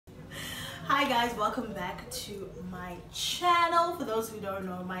Hi guys, welcome back to my channel. For those who don't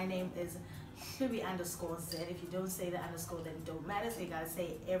know, my name is _Z. If you don't say the underscore, then it don't matter. So you gotta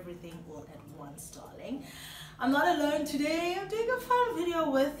say everything all at once, darling. I'm not alone today. I'm doing a fun video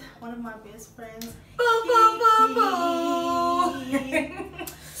with one of my best friends, Kiki.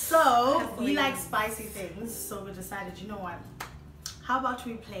 So we like spicy things, so we decided, you know what? How about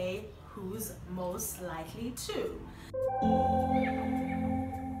we play Who's Most Likely To?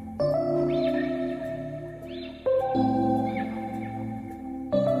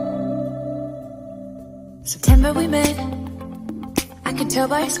 September we met, I could tell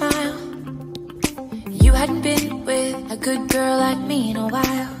by your smile. You hadn't been with a good girl like me in a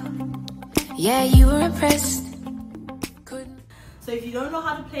while. Yeah, you were impressed. So if you don't know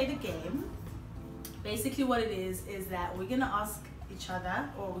how to play the game, basically what it is that we're gonna ask each other,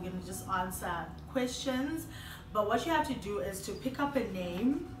 or we're gonna just answer questions, but what you have to do is to pick up a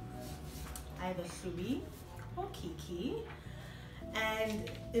name, either Hlubi or Kiki, and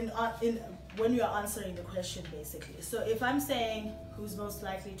when you are answering the question, basically. So if I'm saying who's most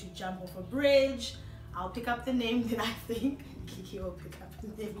likely to jump off a bridge, I'll pick up the name that I think Kiki will pick up the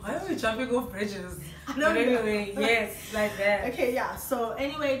name. Why are we jumping off bridges? I don't know. Anyway, yes, like that. Okay, yeah. So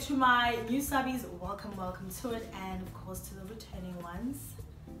anyway, to my new subbies, welcome to it, and of course to the returning ones.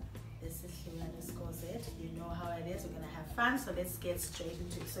 This is _Z. You know how it is. We're gonna have fun. So let's get straight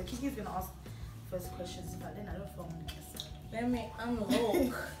into it. So Kiki's gonna ask first questions, but then I don't phone. Let me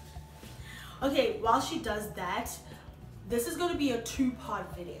unlock. Okay, while she does that, this is going to be a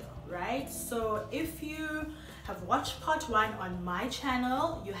two-part video, right? So if you have watched part 1 on my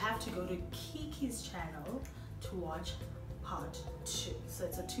channel, you have to go to Kiki's channel to watch part 2. So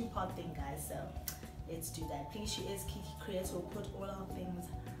it's a two-part thing, guys. So let's do that. Please, she is Kiki Creates. We'll put all our things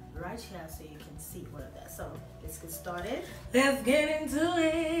right here so you can see all of that. So let's get started. Let's get into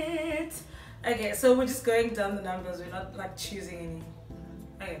it. Okay, so we're just going down the numbers. We're not like choosing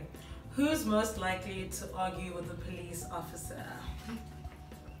any. Okay. Who's most likely to argue with a police officer?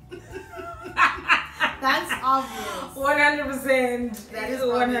 That's obvious. 100%. That is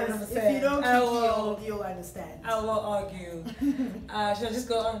 100%. obvious. If you don't, you'll understand. I will argue. Should I just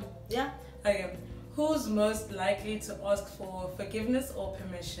go on? Yeah. Okay. Who's most likely to ask for forgiveness or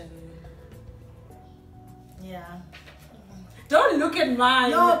permission? Yeah. Don't look at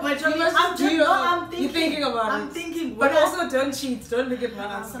mine. No, but you must I'm do just, I'm thinking. You're thinking about it. I'm thinking. But also don't cheat. Don't look at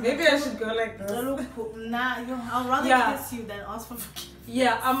mine. Maybe I should go like this. Nah, I'd rather kiss you than ask for forgiveness.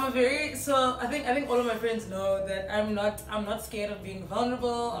 Yeah, I'm a very I think all of my friends know that I'm not scared of being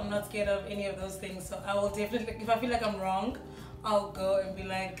vulnerable. I'm not scared of any of those things. So I will definitely, if I feel like I'm wrong, I'll go and be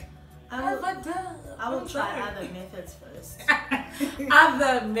like, I will try other methods first.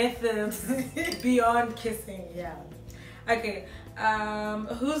 Other methods beyond kissing. Yeah. Okay,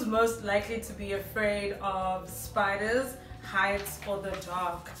 who's most likely to be afraid of spiders, heights, or the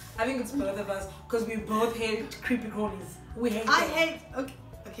dark? I think it's both of us, because we both hate creepy crawlies. We hate them.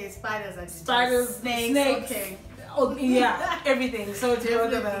 Okay, spiders. Snakes. Okay. Oh, yeah, everything. So it's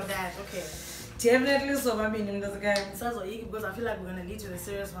both of us. That. Okay. Definitely so. I mean, there's a guy. So because I feel like we're gonna lead to the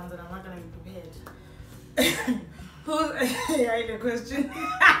serious ones, and I'm not gonna be prepared. I had a question.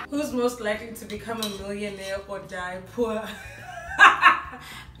 Who's most likely to become a millionaire or die poor?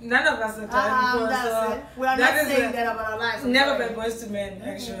 None of us are dying poor. So we are not saying that about our lives. Never by boys to men,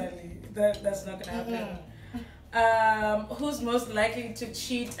 actually. That's not gonna happen. Who's most likely to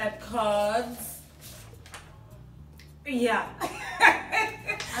cheat at cards? Yeah.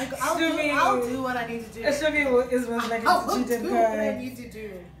 I'll do what I need to do. Shubi is most likely to cheat at cards. What I need to do.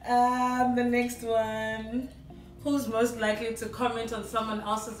 The next one. Who's most likely to comment on someone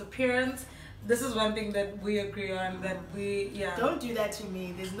else's appearance? This is one thing that we agree on, that Don't do that to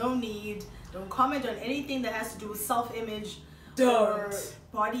me. There's no need. Don't comment on anything that has to do with self-image or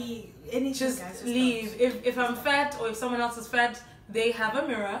body, anything. Just leave. If I'm fat, or if someone else is fat, they have a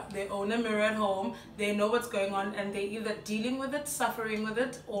mirror. They own a mirror at home. They know what's going on, and they're either dealing with it, suffering with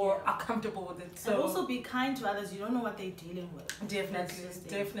it, or are comfortable with it. So and also be kind to others. You don't know what they're dealing with. Definitely.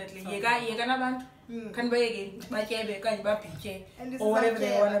 Or whatever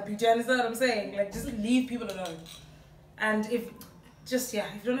they want to be. Do you understand what I'm saying? Like, just leave people alone. And if you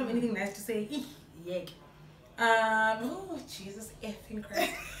don't have anything nice to say, oh Jesus effing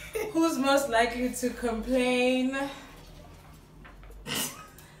Christ. Who's most likely to complain? Oh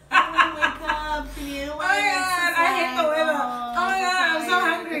my God, I hate the weather. Oh my God, I'm so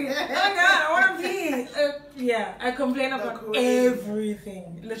hungry. Oh my God, I want to pee. I complain about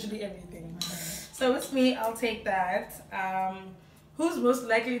everything, literally everything. So it's me, I'll take that. Who's most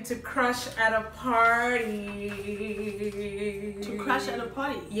likely to crush at a party? To crush at a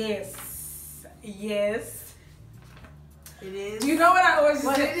party? Yes. Yes. It is. You know what I always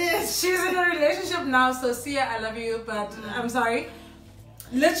What say? it is. She's in a relationship now, so Sia, I love you, but I'm sorry.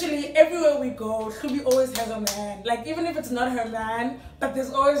 Literally everywhere we go, Shubi always has a man. Like even if it's not her man, but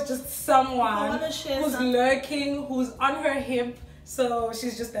there's always just someone who's lurking, who's on her hip. So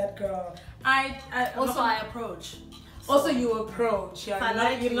she's just that girl. I approach. Also, you approach.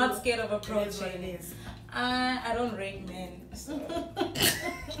 Yeah, you're not scared of approaching. It is what it is. I don't rate men. So.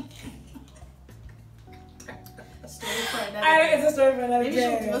 Story for another day. It's a story for another Maybe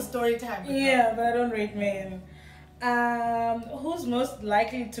day. she'll do a story time. Yeah, but I don't rate men. Who's most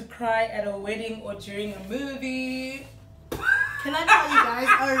likely to cry at a wedding or during a movie? Can I tell you guys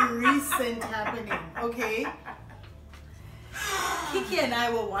a recent happening? Okay. Kiki and I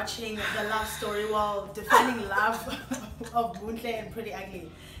were watching the love story while defining love of Buntle and Pretty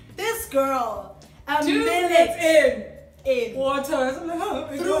Ugly. This girl, a 2 minute minutes in water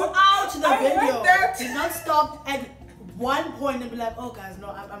throughout the video, did not stop at one point and be like, "Oh guys, no,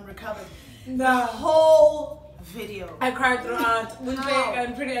 I'm recovered." No. The whole video. I cried throughout. Buntle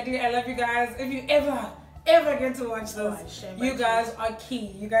and Pretty Ugly, I love you guys. If you ever get to watch this, you guys are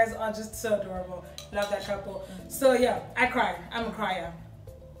key. You guys are just so adorable. Love that couple. So yeah, I cry. I'm a crier.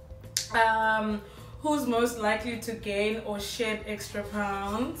 Who's most likely to gain or shed extra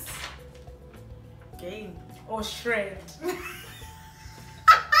pounds? Gain or shred?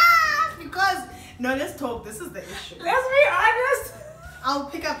 Because no, let's talk. This is the issue. Let's be honest. I'll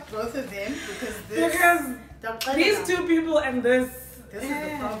pick up both of them because these two people and this is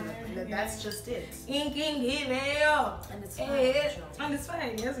the problem. That's just it. And it's fine. And it's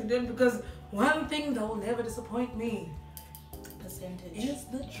fine. Yes, you do. Because one thing that will never disappoint me percentage is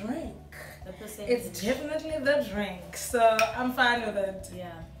the drink. The percentage. It's definitely the drink. So I'm fine with it.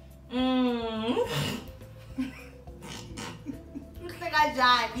 Yeah.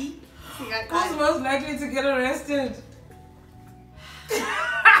 Who's most likely to get arrested?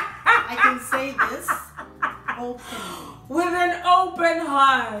 I can say this openly. With an open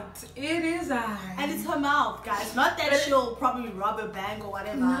heart. It is I. And it's her mouth, guys. Not that she'll probably rob a bank or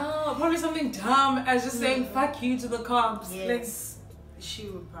whatever. No, probably something dumb as just saying fuck you to the cops. Yes. Like, she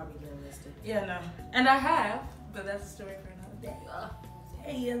would probably get arrested. Yeah, no. And I have, but that's a story for another day.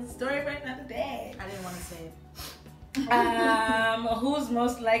 Hey, it's a story for another day. I didn't want to say it. Who's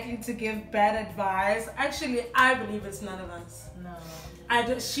most likely to give bad advice? Actually, I believe it's none of us.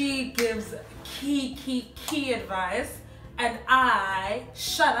 No. She gives key advice, and I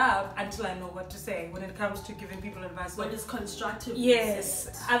shut up until I know what to say when it comes to giving people advice. When it's constructive. Yes.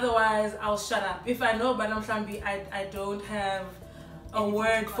 Otherwise, I'll shut up. If I know, but I don't have a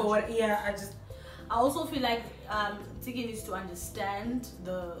word for what. Yeah, I also feel like Tiki needs to understand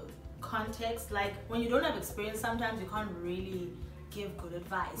the context. Like when you don't have experience, sometimes you can't really give good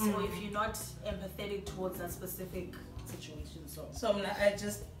advice. So if you're not empathetic towards that specific situation,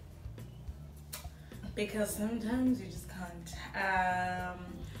 because sometimes you just can't.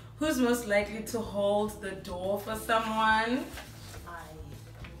 Who's most likely to hold the door for someone?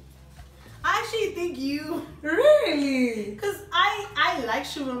 I actually think you. Really? Because I like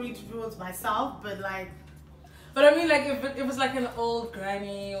chivalry towards myself, but I mean, like if it was like an old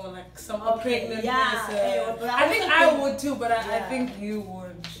granny or like some pregnant person, I think I would too, but I think you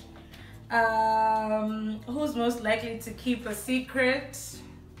would. Who's most likely to keep a secret?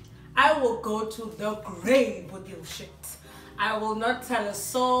 I will go to the grave with your shit. I will not tell a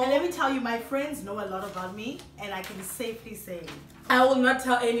soul. And let me tell you, my friends know a lot about me, and I can safely say I will not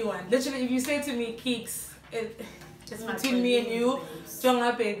tell anyone. Literally, if you say to me, Keeks, it's between me and you,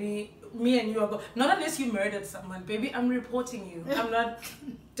 Jonga baby, me and you are go. Not unless you murdered someone, baby. I'm reporting you. I'm not.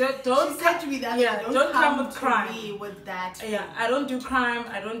 Don't she said to me that. Yeah, don't come with crime. Me with that. Yeah, I don't do crime.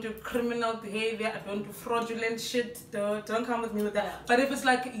 I don't do criminal behavior. I don't do fraudulent shit. Don't come with me with that. Yeah. But if it's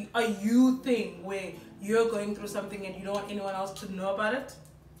like a you thing where you're going through something and you don't want anyone else to know about it,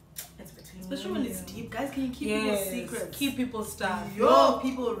 it's between you. Especially when it's deep, guys. Can you keep people's secrets? Keep people's stuff. Your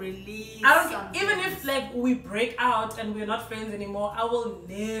people release. I don't. Even if like we break out and we're not friends anymore, I will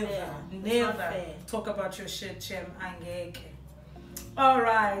never talk about your shit, Chem Angeke. All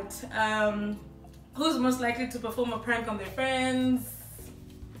right. Who's most likely to perform a prank on their friends?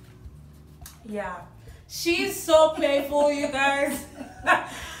 Yeah, she's so playful, you guys.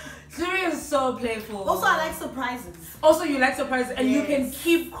 She is so playful. Also, I like surprises. Also, you like surprises, and you can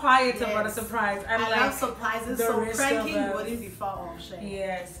keep quiet about a surprise. And I love surprises, so pranking wouldn't be far off. Shane.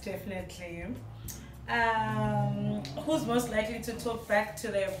 Yes, definitely. Who's most likely to talk back to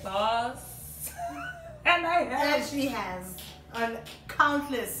their boss? And I have. Yeah, she has. on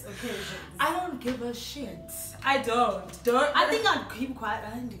countless occasions. I don't give a shit. I don't. I think I'd keep quiet.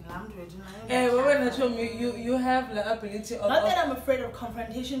 I think I'm doing it. You have the ability of. Not that I'm afraid of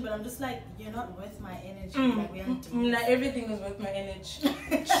confrontation, but I'm just like, you're not worth my energy. Like, we aren't everything is worth my energy.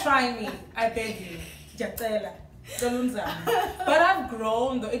 Try me. I beg you. Jatela. But I've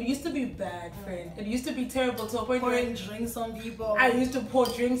grown though. It used to be bad, friend. It used to be terrible to a point where pouring drinks on people. I used to pour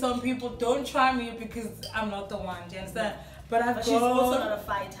drinks on people. Don't try me because I'm not the one. Do you understand? But she's also not a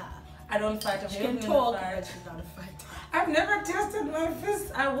fighter. I don't fight. She can talk, but she's not a fighter. I've never tested my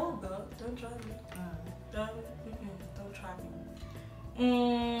fist. I will though. Don't try me. Don't try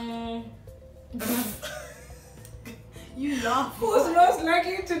me. You laugh. Who's most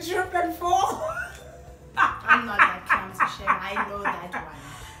likely to trip and fall? I'm not that clumsy, shame. I know that one.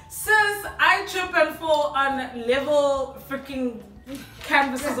 Sis, I trip and fall on level freaking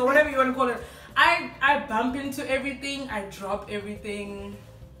canvases or whatever you want to call it. I bump into everything. I drop everything.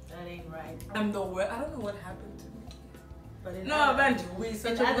 That ain't right. I'm the worst. I don't know what happened to me. But we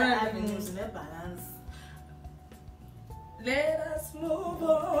such a other avenues in a balance. Let us move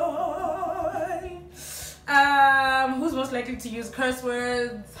on. Who's most likely to use curse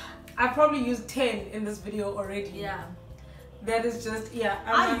words? I've probably used 10 in this video already. Yeah. That is just, yeah.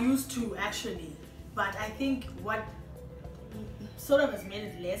 I used to actually, but I think what sort of has made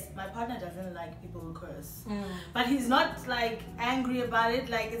it less, my partner doesn't like people who curse. But he's not like angry about it,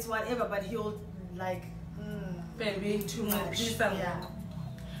 like it's whatever, but he'll like, baby, too much. Yeah.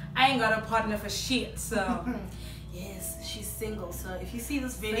 I ain't got a partner for shit, so. Yes, she's single, so if you see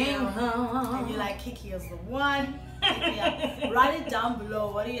this video and you're like, Kiki is the one, write it down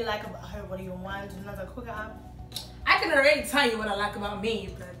below. What do you like about her? What do you want? Another cook up? I can already tell you what I like about me,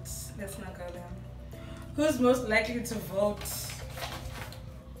 but let's not go there. Who's most likely to vote?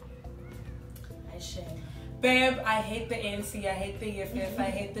 I shame. Babe, I hate the ANC, I hate the EFF, I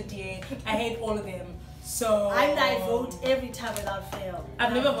hate the DA, I hate all of them. So I vote every time without fail.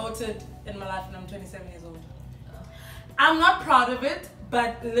 I've never voted in my life and I'm 27 years old. I'm not proud of it,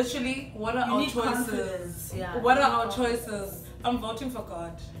 but literally, what are our choices? Yeah. What are our choices? I'm voting for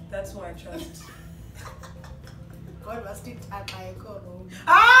God. That's who I trust. God was still type by a code. It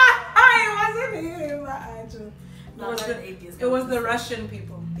wasn't him. It was the Russian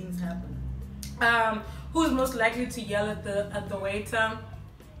people. Things happen. Who's most likely to yell at the waiter?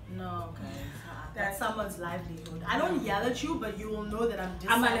 No, okay. That's someone's livelihood. I don't yell at you, but you will know that I'm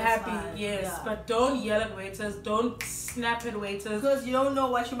I'm unhappy, yes. Yeah. But don't yell at waiters. Don't snap at waiters. Because you don't know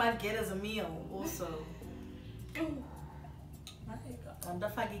what you might get as a meal, also.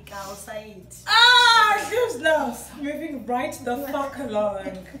 She's lost. Moving right the fuck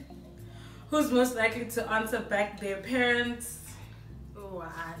along. Who's most likely to answer back their parents?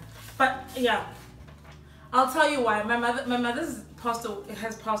 But yeah, I'll tell you why. My mother's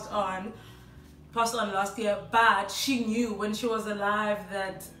has passed on last year, but she knew when she was alive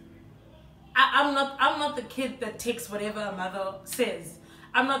that I'm not the kid that takes whatever a mother says.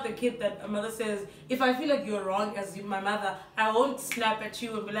 I'm not the kid that a mother says, if I feel like you're wrong as my mother, I won't snap at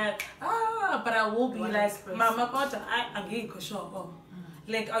you and be like, but I will be like, Mama, I'm sure.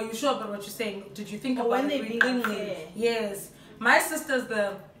 Like, are you sure about what you're saying? Did you think about it really? Yes. My sister's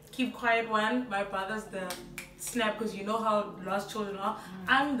the keep quiet one. My brother's the snap, because you know how lost children are.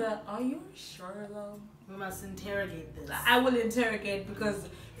 I'm the, are you sure though? We must interrogate this. I will interrogate, because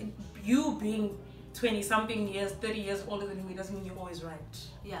you being 20 something years, 30 years older than me doesn't mean you're always right.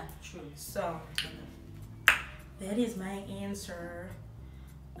 Yeah, true. So that is my answer.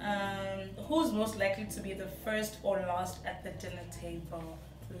 Who's most likely to be the first or last at the dinner table?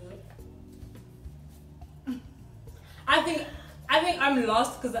 I think I'm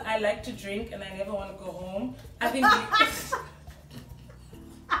lost because I like to drink and I never want to go home. I think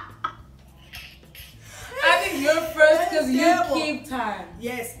you're first because you keep time.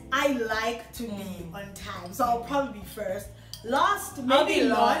 Yes, I like to be on time, so I'll probably be first. Last, maybe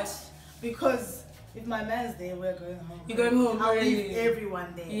not, because if my man's there, we're going home. You're going home. I'll leave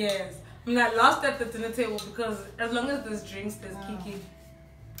everyone there. Yes, I'm not lost at the dinner table, because as long as there's drinks, there's Kiki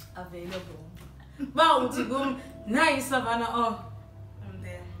available. Wow, nice, Savannah. Oh, I'm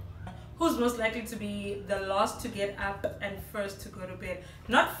there. Who's most likely to be the last to get up and first to go to bed?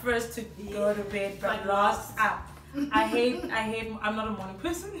 Not first to go to bed, but last up. I hate, I'm not a morning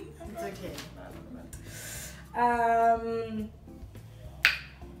person. It's okay.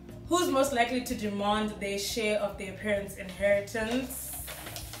 Who's most likely to demand their share of their parents' inheritance?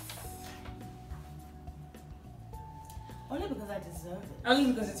 Only because I deserve it.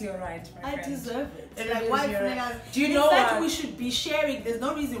 Only because it's your right, my I friend. deserve it. It Like, is why your right. niggas? Do you in know fact, what? we should be sharing. There's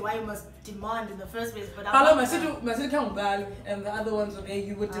no reason why you must demand in the first place. But Hello, my city can't go, and the other ones were there.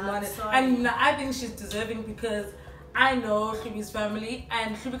 You would demand it, sorry. and I think she's deserving because I know Kibi's family,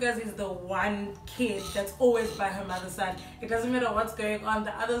 and Kibikas is the one kid that's always by her mother's side. It doesn't matter what's going on;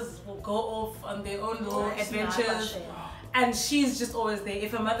 the others will go off on their own little adventures, and she's just always there.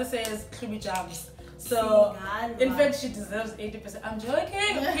 If her mother says Kibi jumps. So, in fact, she deserves 80%. I'm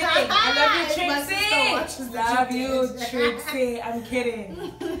joking. I'm kidding. I love you, Trixie. Love you, Trixie. I'm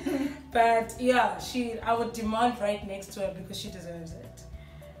kidding. But yeah, I would demand right next to her because she deserves it.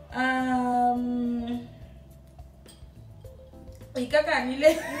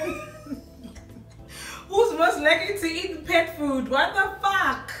 Who's most likely to eat pet food? What the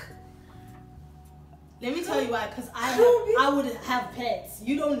fuck? Let me tell you why, because I would have pets.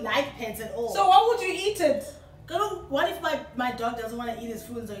 You don't like pets at all. So why would you eat it? What if my dog doesn't want to eat his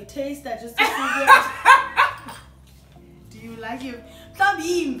food, so he tastes that just to Do you like it? Stop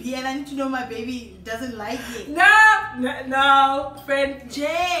eating, and I need to know my baby doesn't like it. No, friend.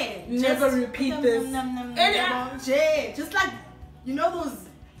 Jay, never repeat this. Jay, just like, you know those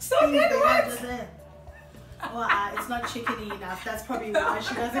so things they have just there. Well, it's not chickeny enough. That's probably why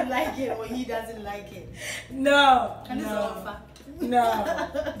she doesn't like it or he doesn't like it. No. No,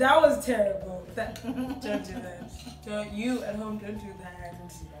 that was terrible. Don't do that. You at home, don't do that.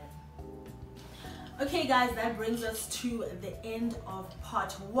 Okay, guys, that brings us to the end of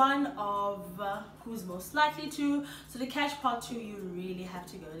part 1 of Who's Most Likely To. So to catch part 2, you really have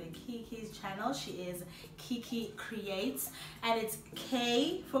to go to Kiki's channel. She is Kiki Creates, and it's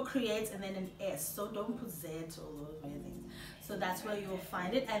K for Creates and then an S. So don't put Z to all those weird things. So that's where you'll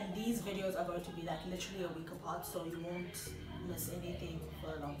find it. And these videos are going to be like literally a week apart, so you won't miss anything for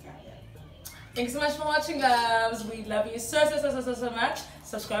a long time. Yeah. Thanks so much for watching, loves. We love you so much.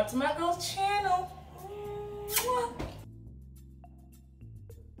 Subscribe to my girl's channel. Mwah.